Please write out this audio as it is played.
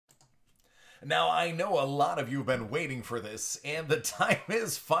Now, I know a lot of you have been waiting for this, and the time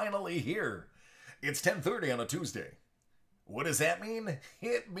is finally here. It's 10:30 on a Tuesday. What does that mean?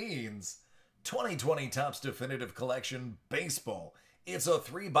 It means 2020 Topps Definitive Collection Baseball. It's a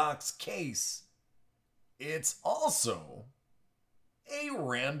 3-box case. It's also a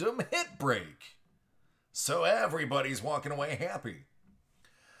random hit break. So everybody's walking away happy.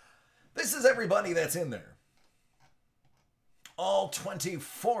 This is everybody that's in there. All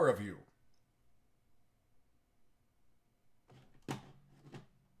 24 of you.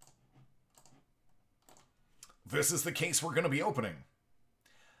 This is the case we're going to be opening.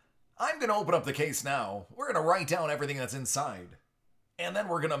 I'm going to open up the case now. We're going to write down everything that's inside. And then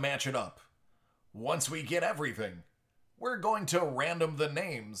we're going to match it up. Once we get everything, we're going to random the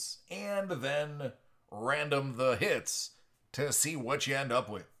names and then random the hits to see what you end up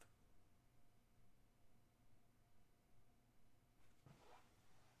with.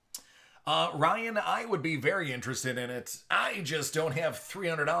 Ryan, I would be very interested in it. I just don't have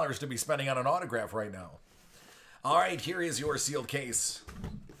 $300 to be spending on an autograph right now. All right, here is your sealed case.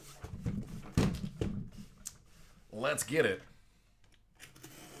 Let's get it.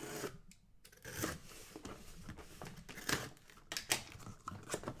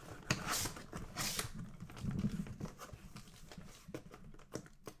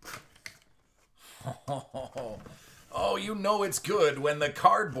 Oh, you know it's good when the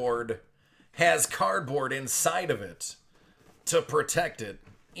cardboard has cardboard inside of it to protect it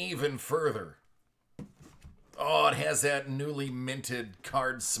even further. Oh, it has that newly minted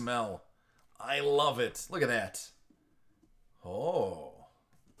card smell. I love it. Look at that. Oh.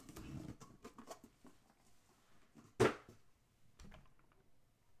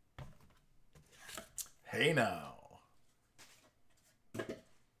 Hey now.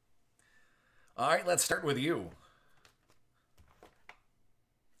 All right, let's start with you.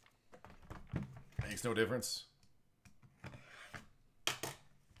 Makes no difference.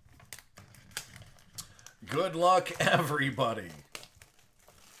 Good luck, everybody.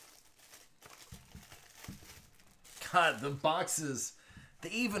 God, the boxes, they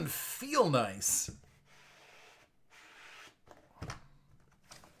even feel nice.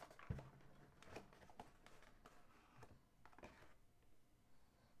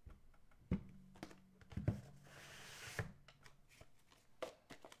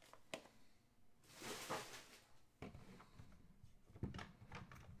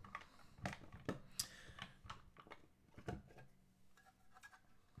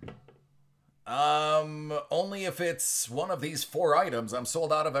 Only if it's one of these 4 items. I'm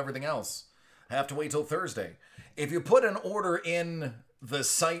sold out of everything else. I have to wait till Thursday. If you put an order in the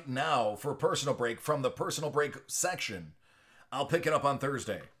site now for Personal Break from the Personal Break section, I'll pick it up on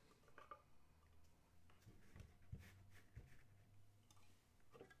Thursday.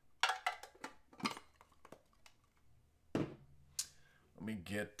 Let me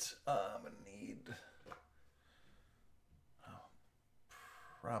get, I'm gonna need,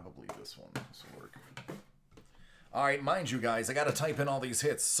 probably this one. This will work. All right, mind you guys, I got to type in all these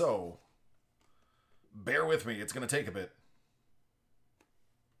hits, so bear with me. It's going to take a bit.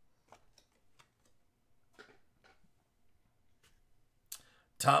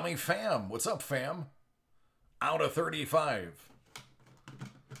 Tommy Pham. What's up, Pham? Out of 35.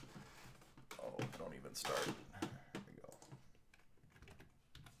 Oh, don't even start. Here we go.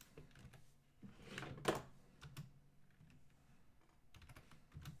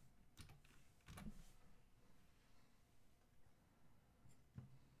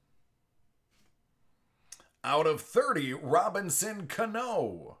 Out of 30, Robinson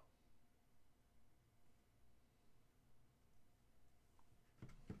Cano.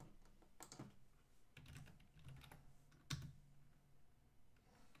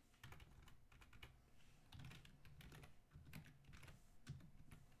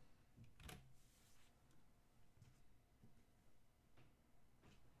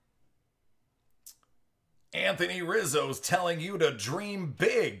 Anthony Rizzo's telling you to dream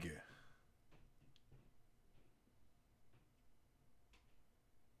big.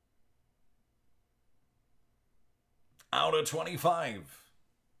 Out of 25.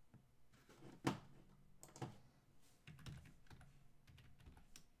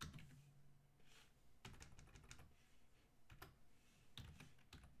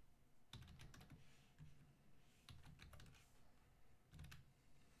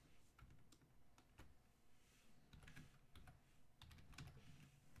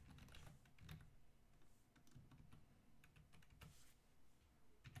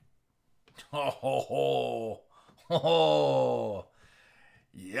 Oh, oh,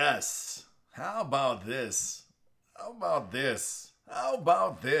 yes. How about this? How about this? How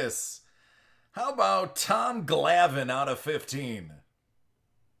about this? How about Tom Glavine out of 15?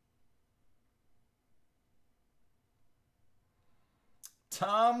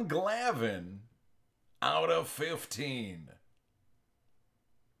 Tom Glavine out of 15.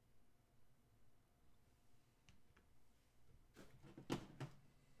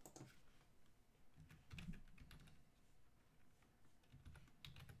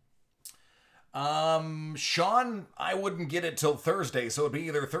 Sean, I wouldn't get it till Thursday, so it'd be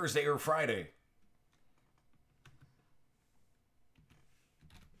either Thursday or Friday.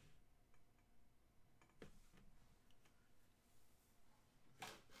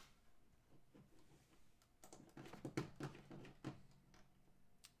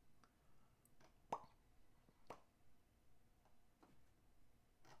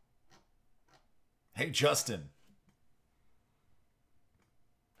 Hey, Justin.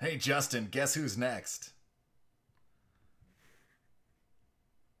 Hey, Justin, guess who's next?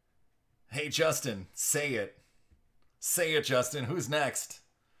 Hey, Justin, say it. Say it, Justin. Who's next?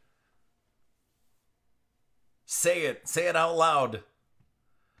 Say it. Say it out loud.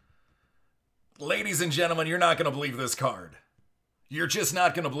 Ladies and gentlemen, you're not going to believe this card. You're just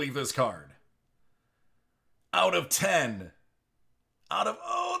not going to believe this card. Out of 10.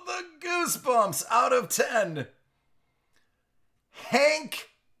 Oh, the goosebumps. Out of 10. Hank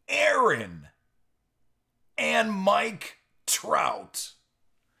Aaron and Mike Trout.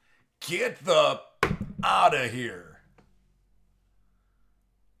 Get the out of here.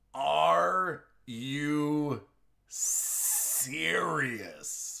 Are you serious?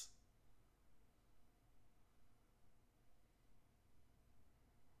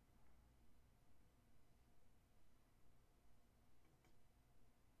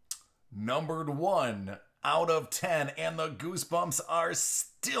 Numbered 1 out of 10, and the goosebumps are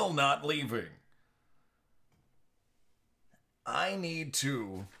still not leaving. I need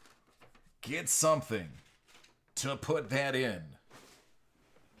to get something to put that in.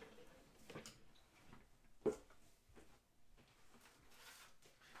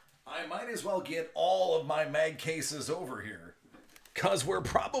 I might as well get all of my mag cases over here, because we're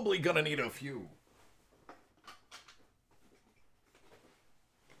probably going to need a few.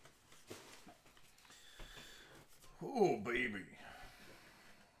 Oh, baby.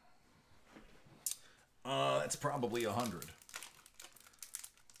 That's probably 100.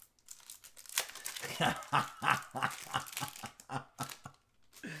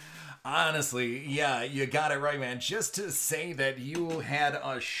 Honestly, yeah, you got it right, man. Just to say that you had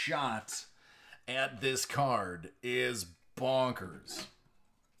a shot at this card is bonkers.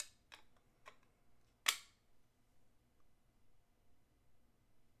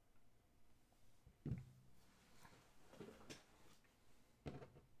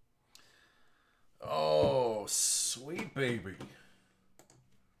 Oh, sweet baby.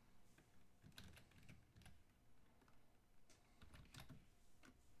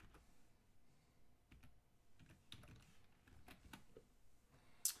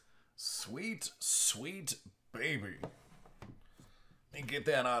 Sweet, sweet baby. Let me get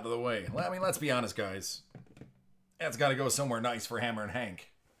that out of the way. I mean, let's be honest, guys. That's got to go somewhere nice for Hammer and Hank.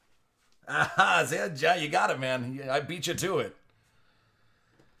 Aha, yeah, you got it, man. I beat you to it.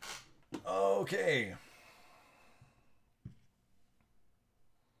 Okay.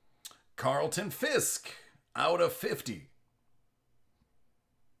 Carlton Fisk out of 50.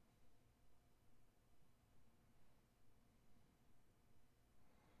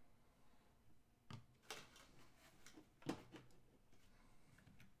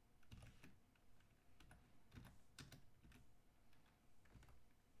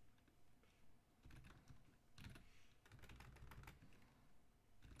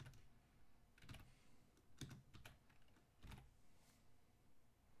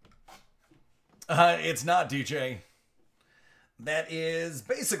 It's not, DJ. That is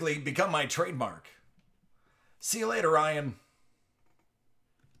basically become my trademark. See you later, Ryan.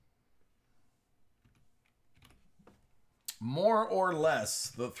 More or less,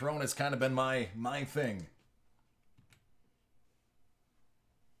 the throne has kind of been my thing.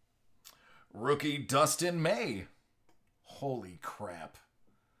 Rookie Dustin May. Holy crap.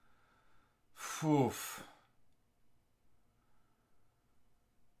 Oof.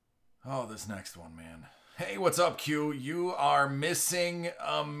 Oh, this next one, man. Hey, what's up, Q? You are missing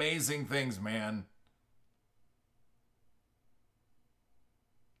amazing things, man.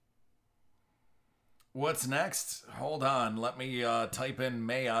 What's next? Hold on. Let me type in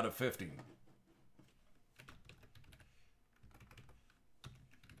May out of 50.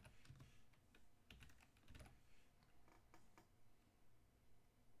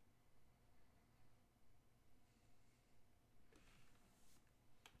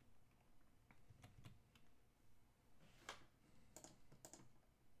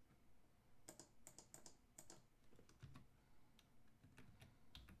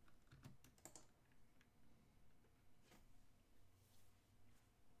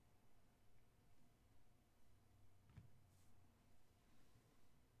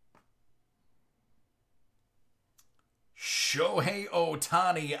 Shohei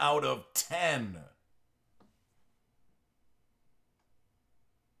Ohtani out of 10.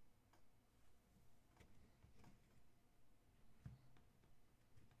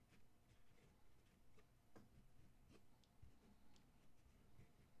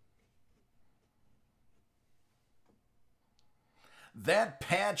 That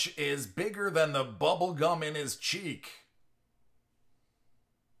patch is bigger than the bubble gum in his cheek.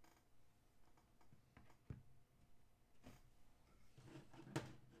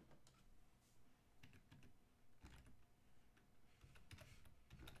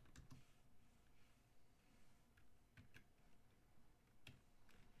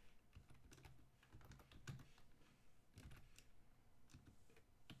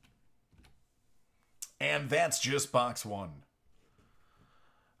 And that's just box one.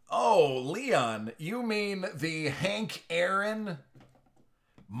 Oh, Leon, you mean the Hank Aaron,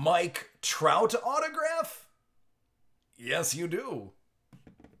 Mike Trout autograph? Yes, you do.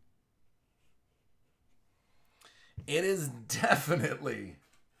 It is definitely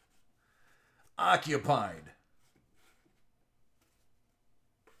occupied.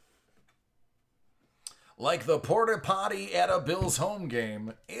 Like the porta potty at a Bills home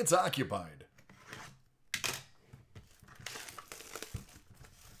game, it's occupied.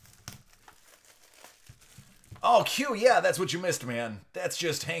 Oh, Q, yeah, that's what you missed, man. That's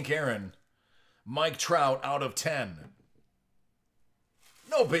just Hank Aaron. Mike Trout out of 10.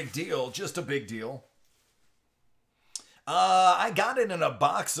 No big deal, just a big deal. I got it in a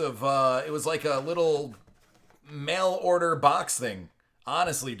box of, it was like a little mail order box thing.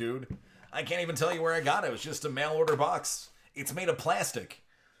 Honestly, dude. I can't even tell you where I got it. It was just a mail order box. It's made of plastic.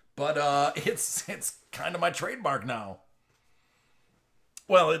 But it's kind of my trademark now.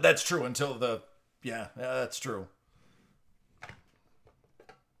 Well, that's true until the... Yeah, that's true.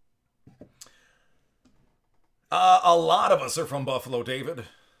 A lot of us are from Buffalo, David.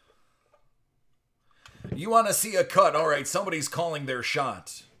 You want to see a cut? All right, somebody's calling their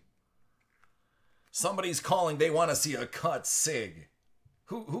shot. Somebody's calling. They want to see a cut. Sig.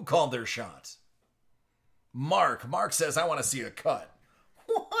 Who called their shot? Mark. Mark says, I want to see a cut.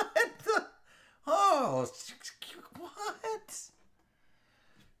 What the? Oh, what?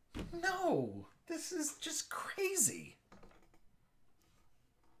 No. This is just crazy.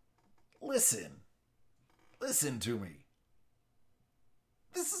 Listen. Listen to me.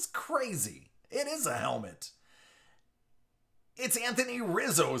 This is crazy. It is a helmet. It's Anthony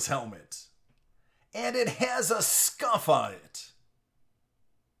Rizzo's helmet. And it has a scuff on it.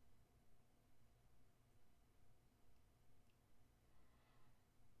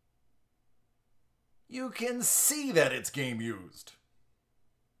 You can see that it's game used.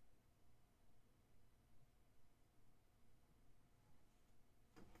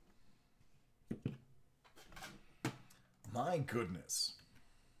 My goodness.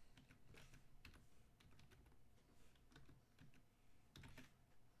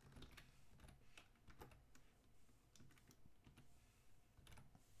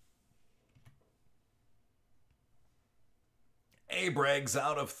 Abrag's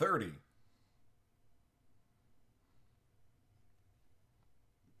out of 30.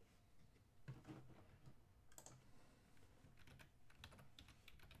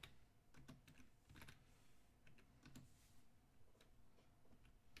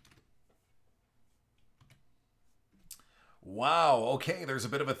 Wow, okay, there's a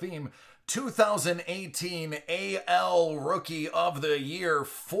bit of a theme. 2018 AL Rookie of the Year,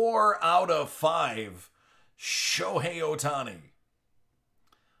 4 out of 5. Shohei Ohtani.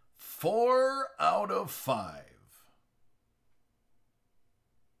 4 out of 5.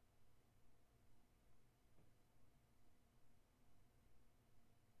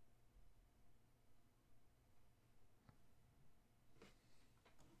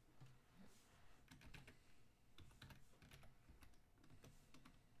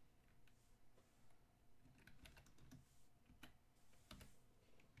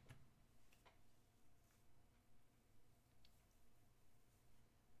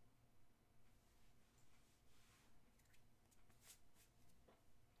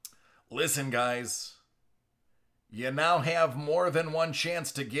 Listen, guys, you now have more than one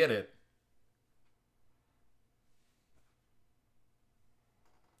chance to get it.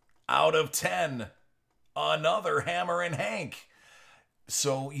 Out of 10, another Hammer and Hank.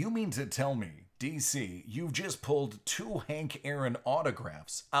 So you mean to tell me, DC, you've just pulled 2 Hank Aaron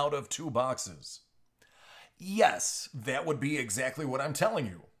autographs out of 2 boxes? Yes, that would be exactly what I'm telling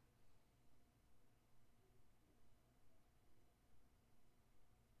you.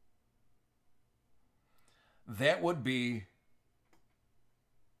 That would be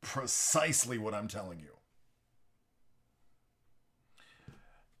precisely what I'm telling you.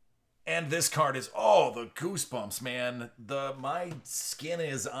 And this card is, oh, the goosebumps, man. My skin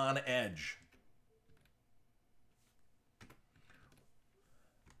is on edge.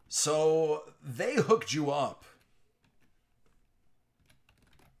 So they hooked you up.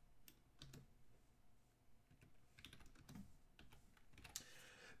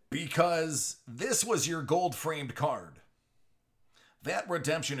 Because this was your gold framed card. That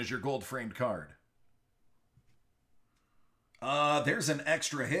redemption is your gold framed card. There's an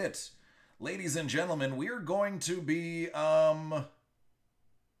extra hit. Ladies and gentlemen, we're going to be, we're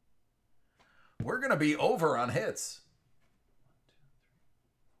going to be over on hits.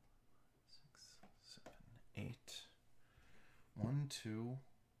 1, 2,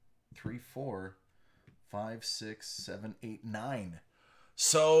 3, 4, 5, 6, 7, 8, 9.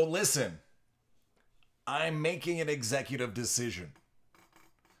 So listen, I'm making an executive decision.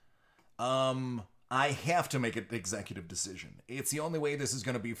 I have to make an executive decision. It's the only way this is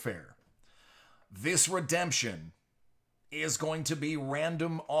going to be fair. This redemption is going to be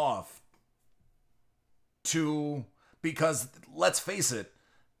random off to, because let's face it,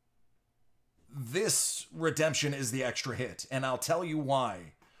 this redemption is the extra hit, and I'll tell you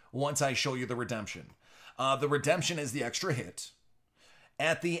why once I show you the redemption. The redemption is the extra hit.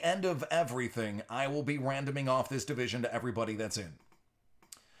 At the end of everything, I will be randoming off this division to everybody that's in.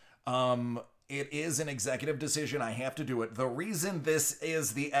 It is an executive decision. I have to do it. The reason this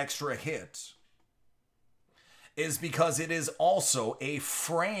is the extra hit is because it is also a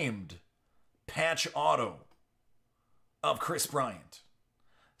framed patch auto of Chris Bryant.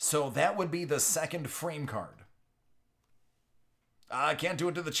 So that would be the second frame card. I can't do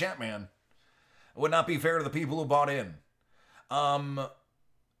it to the chat, man. It would not be fair to the people who bought in.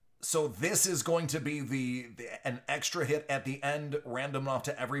 So this is going to be an extra hit at the end, random off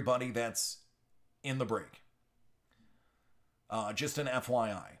to everybody that's in the break. Just an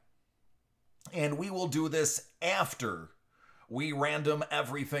FYI. And we will do this after we random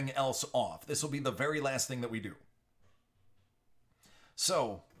everything else off. This will be the very last thing that we do.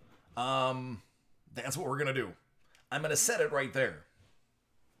 So, that's what we're going to do. I'm going to set it right there.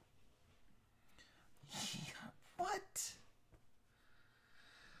 What?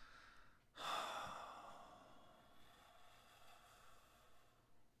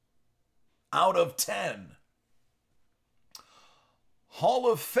 Out of 10. Hall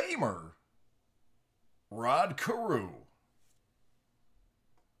of Famer, Rod Carew.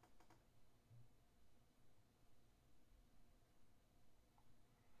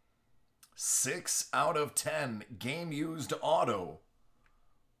 6 out of 10 game-used auto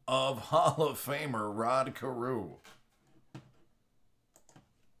of Hall of Famer Rod Carew.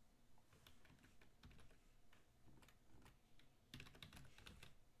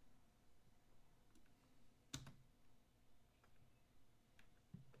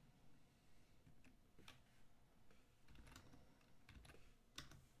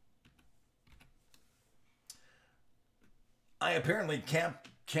 I apparently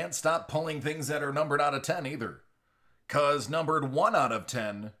can't stop pulling things that are numbered out of 10 either. Because numbered 1 out of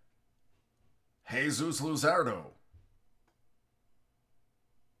 10, Jesus Luzardo.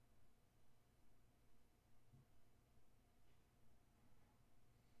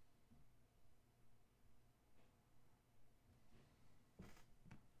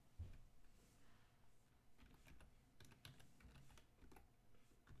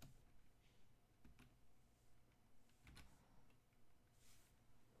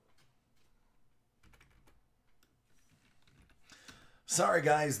 Sorry,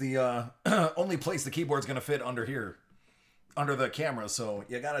 guys, the only place the keyboard's going to fit under here, under the camera, so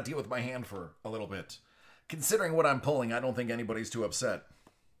you got to deal with my hand for a little bit. Considering what I'm pulling, I don't think anybody's too upset.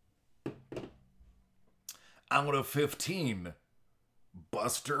 Out of 15,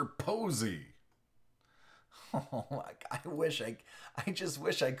 Buster Posey. Oh, I just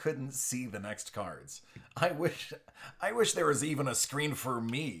wish I couldn't see the next cards. I wish there was even a screen for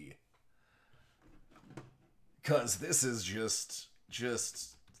me. Because this is just,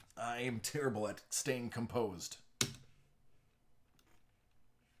 I am terrible at staying composed.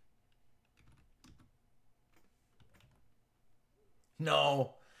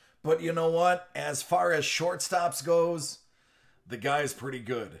 No, but you know what? As far as shortstops goes, the guy's pretty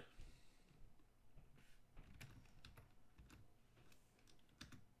good.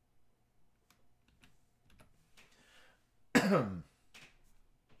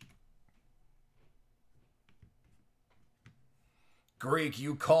 Greek,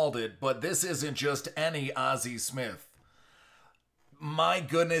 you called it, but this isn't just any Ozzie Smith. My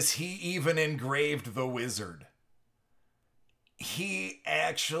goodness, he even engraved the wizard. He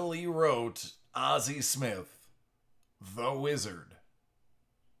actually wrote Ozzie Smith, the wizard.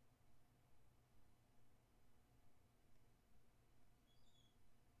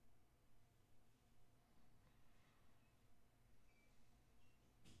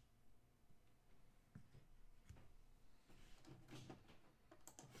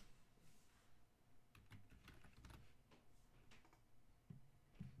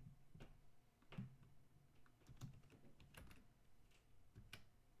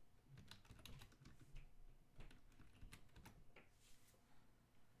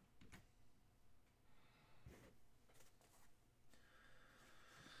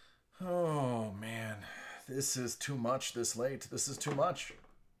 This is too much this late. This is too much.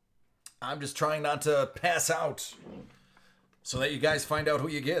 I'm just trying not to pass out so that you guys find out who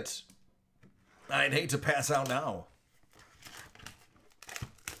you get. I'd hate to pass out now.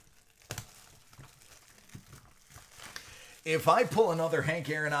 If I pull another Hank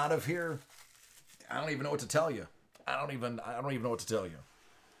Aaron out of here, I don't even know what to tell you. I don't even know what to tell you.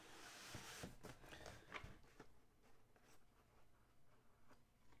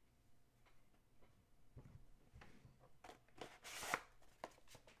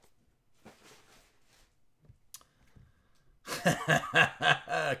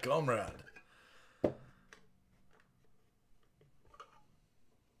 Comrade.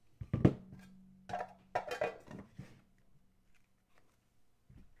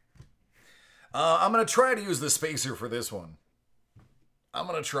 I'm going to try to use the spacer for this one. I'm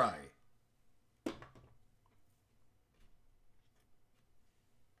going to try.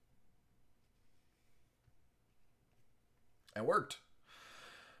 It worked.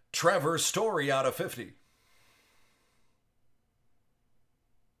 Trevor Story out of 50.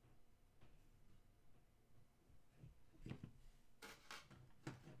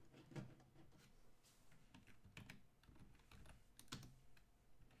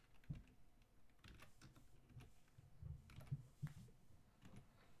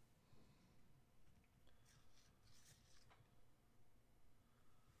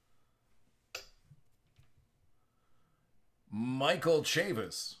 Michael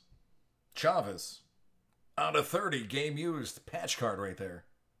Chavis. Out of 30, game used. Patch card right there.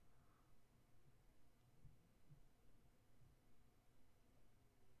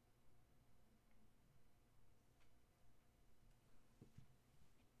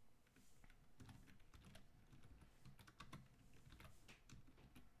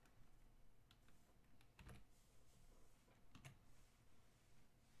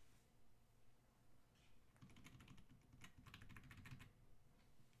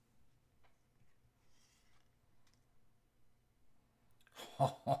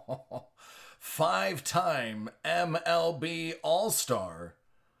 Five-time MLB All-Star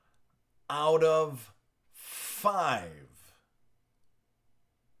out of 5.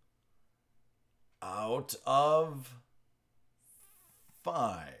 Out of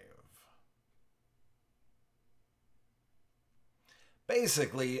 5.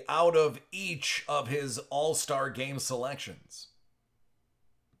 Basically, out of each of his All-Star game selections.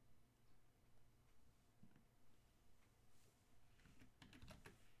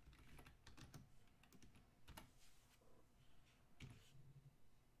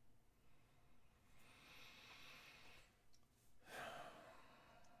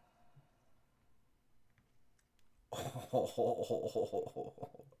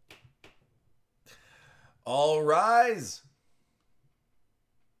 All rise.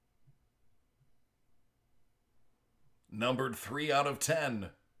 Numbered 3 out of 10.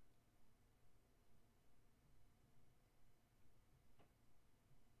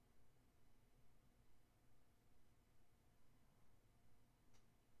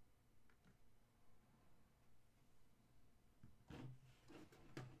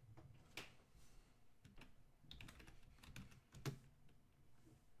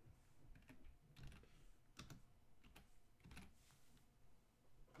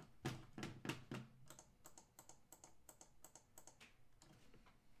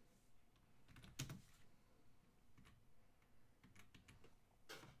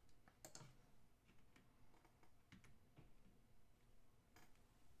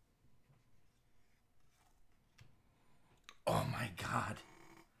 Oh my God.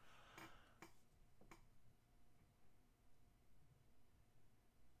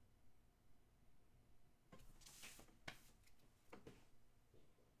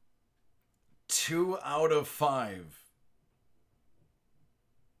 Two out of 5.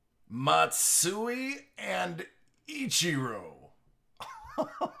 Matsui and Ichiro.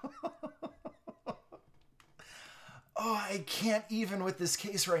 Oh, I can't even with this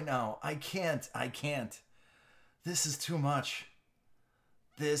case right now. I can't. This is too much.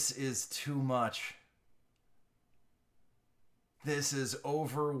 This is too much. This is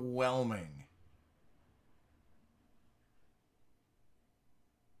overwhelming.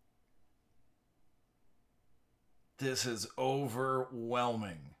 This is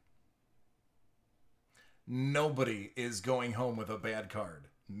overwhelming. Nobody is going home with a bad card.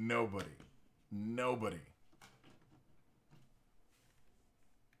 Nobody.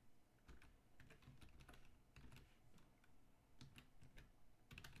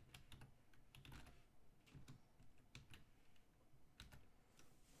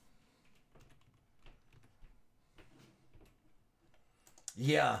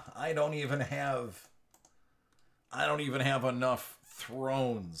 Yeah, I don't even have I don't even have enough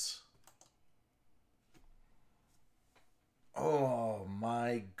thrones. Oh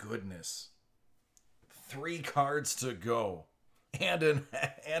my goodness. 3 cards to go. And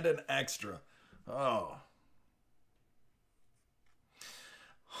an extra. Oh.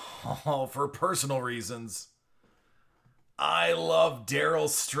 Oh, for personal reasons. I love Daryl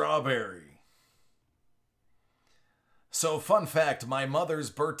Strawberry. So, fun fact, my mother's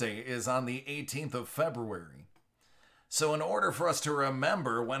birthday is on the 18th of February. So, in order for us to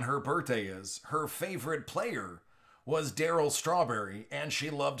remember when her birthday is, her favorite player was Daryl Strawberry, and she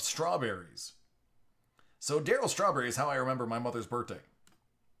loved strawberries. So, Daryl Strawberry is how I remember my mother's birthday.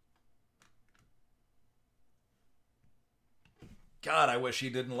 God, I wish he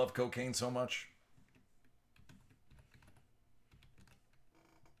didn't love cocaine so much.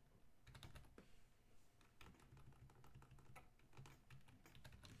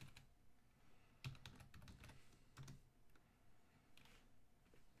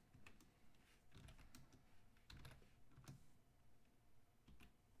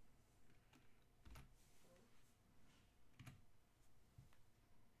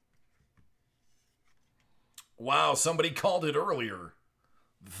 Wow, somebody called it earlier.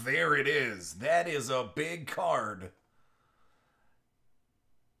 There it is. That is a big card.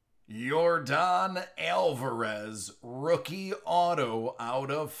 Yordan Alvarez, rookie auto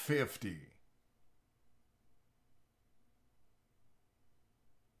out of 50.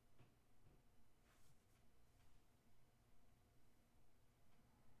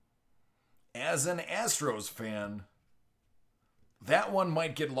 As an Astros fan, that one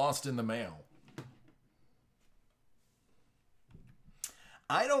might get lost in the mail.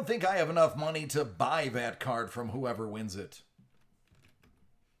 I don't think I have enough money to buy that card from whoever wins it.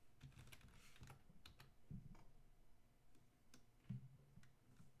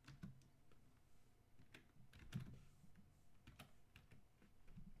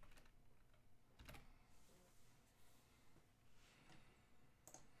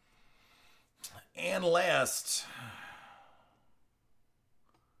 And last,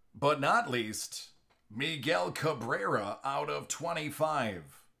 but not least, Miguel Cabrera out of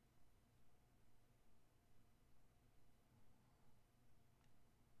 25.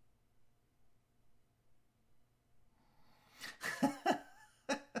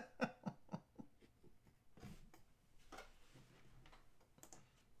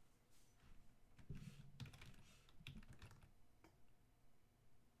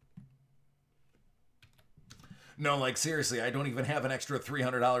 No, like seriously, I don't even have an extra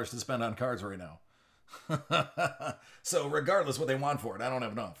 $300 to spend on cards right now. So regardless what they want for it, I don't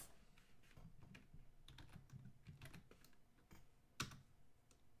have enough.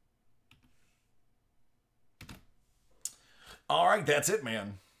 All right, that's it,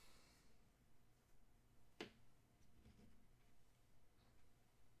 man.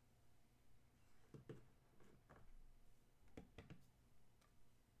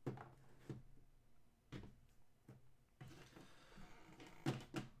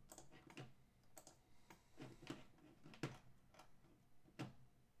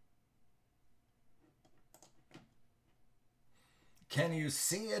 Can you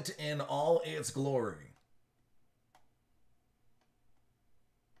see it in all its glory?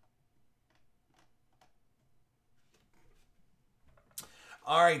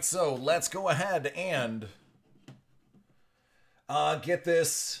 All right, so let's go ahead and get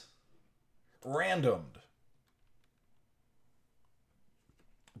this randomed.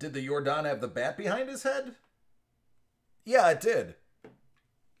 Did the Yordan have the bat behind his head? Yeah, it did.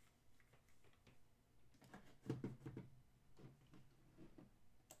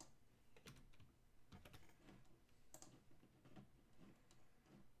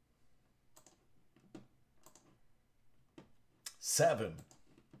 Seven.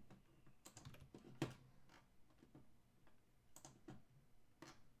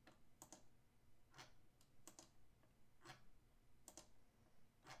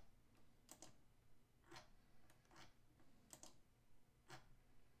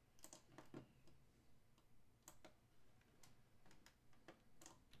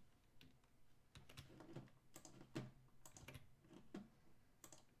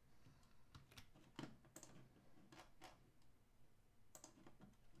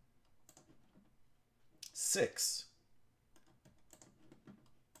 Six.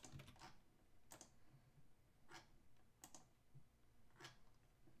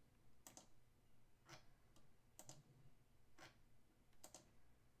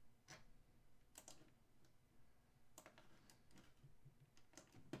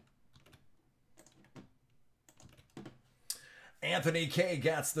 Anthony K.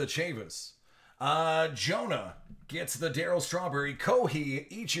 gets the Chavis. Jonah gets the Daryl Strawberry Kohei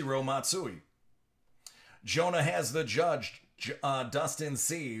Ichiro Matsui. Jonah has the judge, Dustin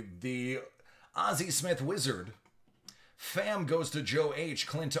C., the Ozzie Smith Wizard. Fam goes to Joe H.,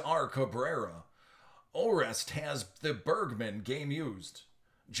 Clint R. Cabrera. Orest has the Bergman game used.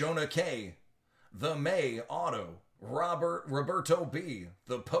 Jonah K., the May Auto. Roberto B.,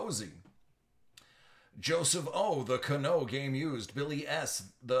 the Posey. Joseph O., the Cano game used. Billy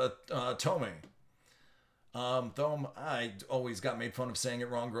S., the Tome. Though I always got made fun of saying it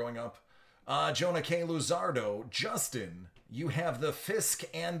wrong growing up. Jonah K. Luzardo. Justin, you have the Fisk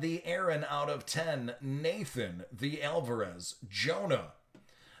and the Aaron out of 10. Nathan, the Alvarez. Jonah,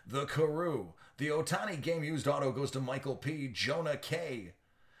 the Carew. The Otani game used auto goes to Michael P. Jonah K.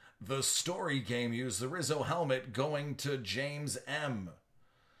 The Story game used. The Rizzo helmet going to James M.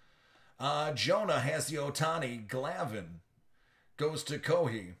 Jonah has the Otani. Glavin goes to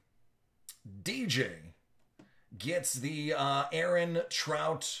Kohei. DJ gets the Aaron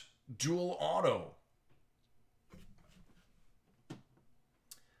Trout dual auto.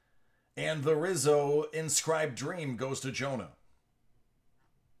 And the Rizzo Inscribed Dream goes to Jonah.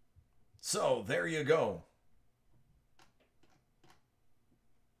 So, there you go.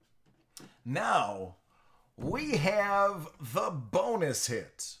 Now, we have the bonus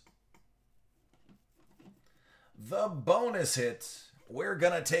hit. The bonus hit, we're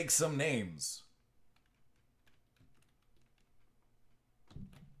going to take some names.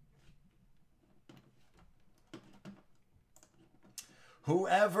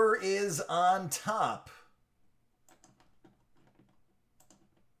 Whoever is on top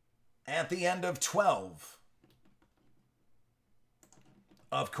at the end of 12,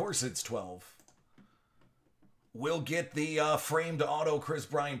 of course it's 12, will get the framed auto Chris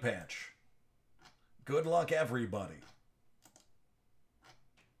Bryant patch. Good luck, everybody.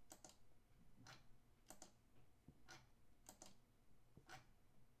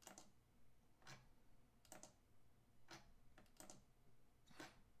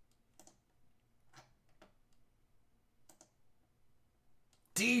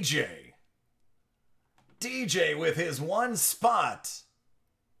 DJ with his one spot.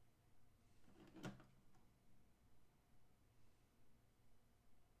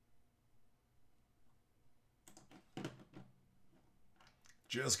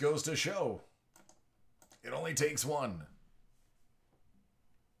 Just goes to show, it only takes one.